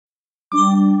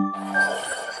Look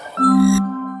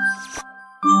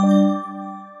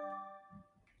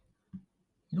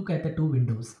at the two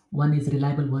windows. One is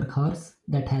reliable workhorse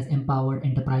that has empowered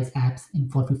enterprise apps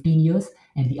for 15 years,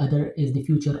 and the other is the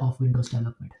future of Windows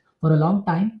development. For a long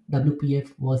time,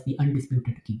 WPF was the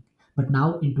undisputed king. But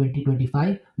now in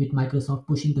 2025, with Microsoft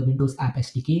pushing the Windows App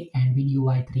SDK and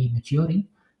WinUI 3 maturing,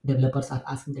 developers are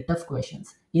asking the tough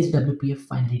questions. Is WPF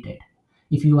finally dead?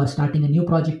 If you are starting a new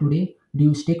project today, do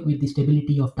you stick with the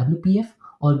stability of WPF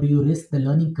or do you risk the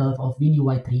learning curve of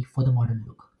WinUI 3 for the modern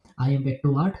look? I am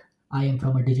VectoArt. I am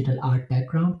from a digital art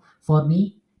background. For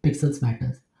me, pixels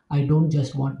matters. I don't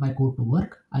just want my code to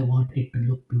work, I want it to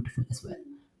look beautiful as well.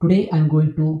 Today, I'm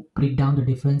going to break down the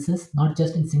differences, not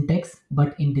just in syntax,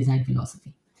 but in design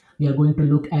philosophy. We are going to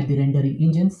look at the rendering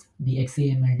engines, the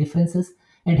XAML differences,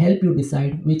 and help you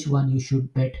decide which one you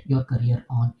should bet your career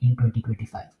on in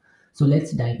 2025. So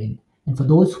let's dive in. And for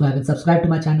those who haven't subscribed to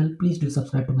my channel, please do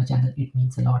subscribe to my channel. It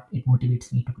means a lot. It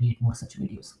motivates me to create more such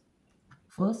videos.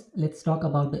 First, let's talk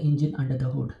about the engine under the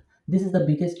hood. This is the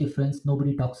biggest difference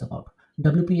nobody talks about.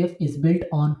 WPF is built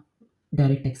on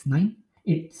DirectX 9.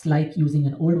 It's like using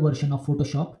an old version of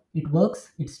Photoshop. It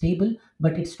works, it's stable,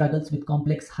 but it struggles with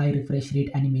complex high refresh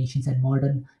rate animations and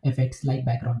modern effects like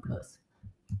background blurs.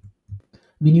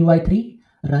 WinUI 3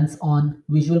 runs on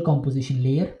Visual Composition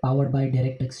layer powered by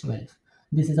DirectX 12.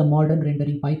 This is a modern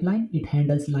rendering pipeline. It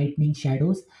handles lightning,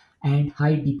 shadows, and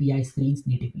high DPI screens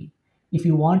natively. If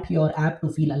you want your app to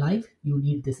feel alive, you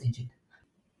need this engine.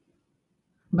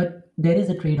 But there is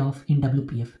a trade-off in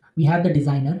WPF. We have the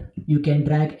designer. You can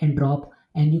drag and drop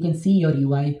and you can see your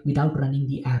UI without running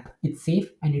the app. It's safe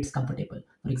and it's comfortable.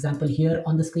 For example, here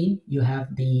on the screen, you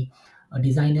have the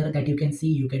designer that you can see.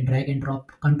 You can drag and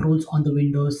drop controls on the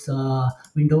Windows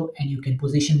window and you can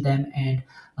position them and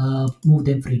move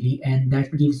them freely. And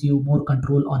that gives you more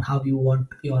control on how you want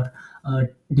your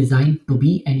design to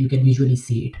be, and you can visually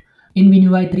see it. In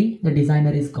WinUI 3, the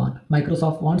designer is gone.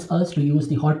 Microsoft wants us to use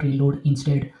the hot reload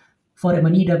instead. For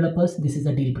many developers, this is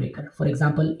a deal breaker. For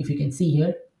example, if you can see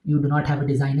here, you do not have a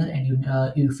designer, and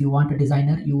if you want a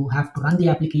designer, you have to run the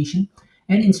application,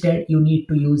 and instead you need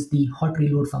to use the hot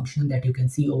reload function that you can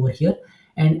see over here.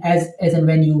 And as and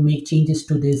when you make changes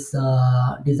to this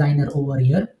designer over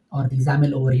here or the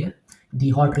XAML over here,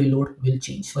 the hot reload will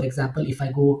change. For example, if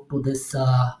I go to this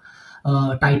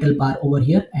title bar over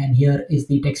here, and here is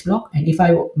the text block, and if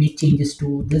I make changes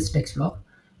to this text block,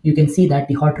 you can see that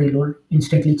the hot reload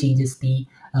instantly changes the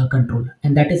control,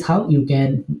 and that is how you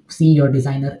can see your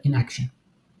designer in action.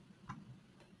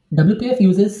 WPF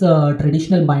uses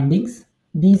traditional bindings.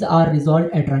 These are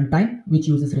resolved at runtime, which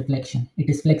uses reflection. It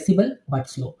is flexible but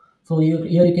slow. So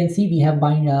here you can see we have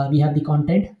the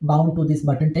content bound to this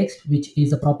button text, which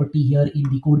is a property here in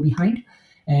the code behind,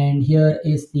 and here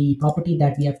is the property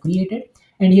that we have created.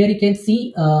 And here you can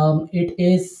see it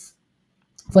is,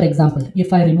 for example,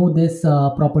 if I remove this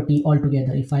property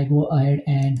altogether, if I go ahead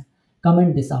and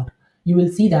comment this out, you will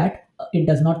see that it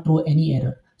does not throw any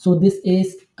error. So this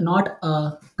is not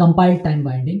a compile time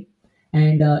binding,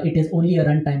 and it is only a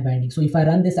runtime binding. So if I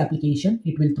run this application,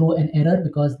 it will throw an error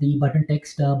because the button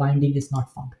text binding is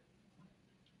not found.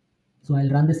 So I'll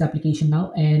run this application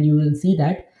now, and you will see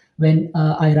that when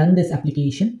I run this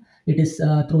application, it is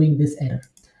throwing this error.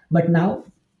 But now,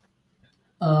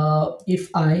 if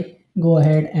I go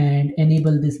ahead and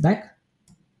enable this back,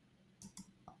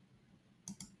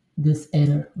 this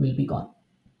error will be gone,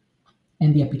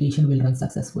 and the application will run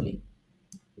successfully.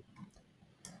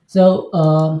 So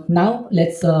now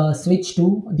let's switch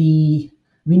to the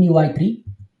WinUI 3.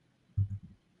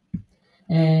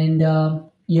 And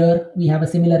here we have a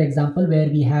similar example where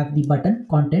we have the button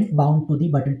content bound to the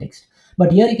button text.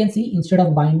 But here you can see instead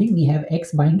of binding, we have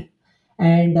X bind.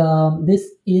 And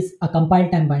this is a compile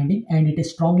time binding, and it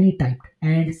is strongly typed,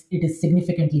 and it is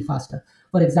significantly faster.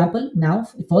 For example, now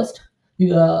first,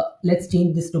 let's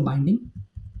change this to binding,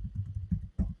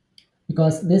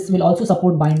 because this will also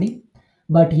support binding.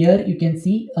 But here you can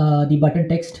see the button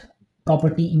text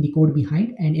property in the code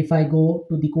behind, and if I go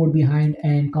to the code behind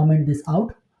and comment this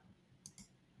out,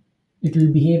 it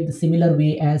will behave the similar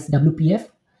way as WPF.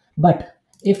 But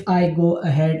if I go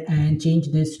ahead and change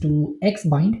this to X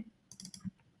bind,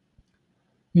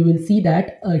 you will see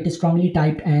that it is strongly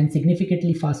typed and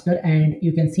significantly faster, and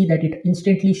you can see that it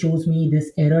instantly shows me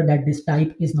this error that this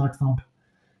type is not found.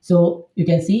 So you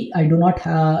can see I do not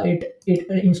have it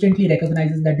instantly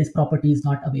recognizes that this property is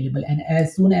not available, and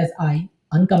as soon as I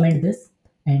uncomment this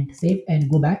and save and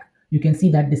go back, you can see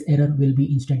that this error will be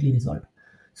instantly resolved.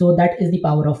 So that is the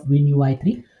power of WinUI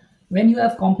 3. When you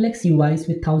have complex UIs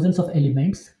with thousands of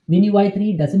elements, WinUI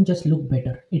 3 doesn't just look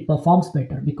better, it performs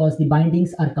better because the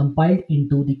bindings are compiled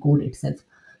into the code itself.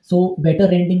 So better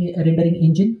rendering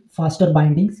engine, faster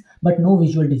bindings, but no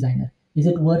visual designer. Is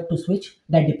it worth to switch?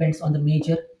 That depends on the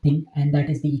major thing, and that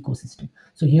is the ecosystem.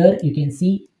 So here you can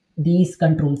see these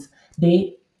controls.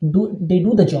 They do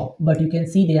the job, but you can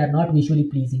see they are not visually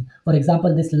pleasing. For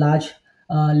example, this large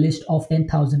list of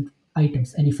 10,000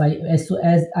 items, and if I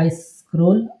as I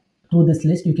scroll through this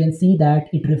list, you can see that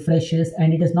it refreshes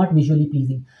and it is not visually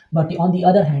pleasing. But on the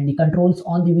other hand, the controls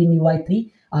on the WinUI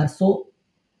 3 are so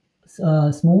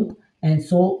smooth and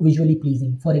so visually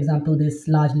pleasing. For example, this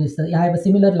large list, I have a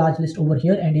similar large list over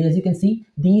here, and as you can see,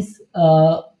 these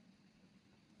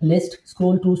list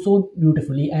scroll through so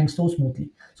beautifully and so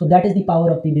smoothly. So that is the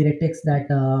power of the DirectX that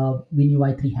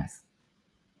WinUI 3 has.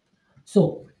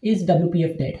 So, is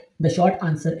WPF dead? The short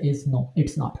answer is no,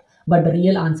 it's not. But the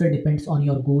real answer depends on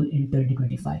your goal in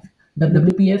 2025. The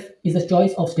WPF is a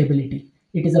choice of stability.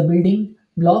 It is a building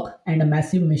block and a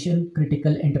massive mission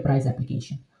critical enterprise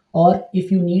application. Or if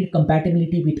you need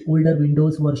compatibility with older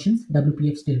Windows versions,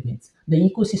 WPF still wins. The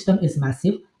ecosystem is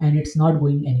massive and it's not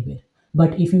going anywhere.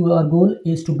 But if your goal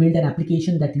is to build an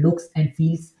application that looks and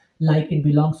feels like it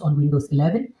belongs on Windows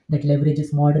 11, that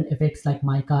leverages modern effects like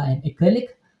Mica and acrylic,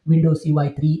 Windows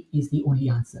UI 3 is the only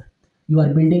answer. You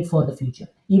are building for the future,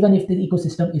 even if the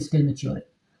ecosystem is still maturing.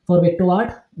 For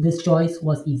VectoArt, this choice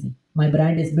was easy. My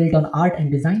brand is built on art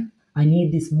and design. I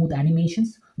need the smooth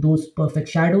animations, those perfect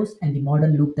shadows, and the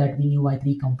modern look that WinUI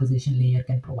 3 composition layer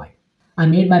can provide. I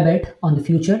made my bet on the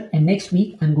future, and next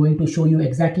week I'm going to show you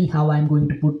exactly how I'm going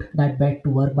to put that bet to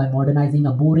work by modernizing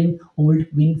a boring old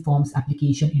WinForms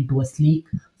application into a sleek,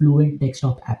 fluent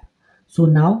desktop app. So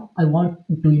now I want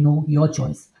to know your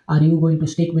choice. Are you going to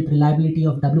stick with reliability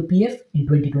of WPF in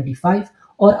 2025,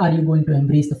 or are you going to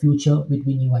embrace the future with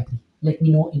WinUI 3? Let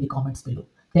me know in the comments below.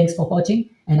 Thanks for watching,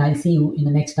 and I'll see you in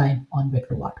the next time on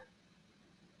VectoArt.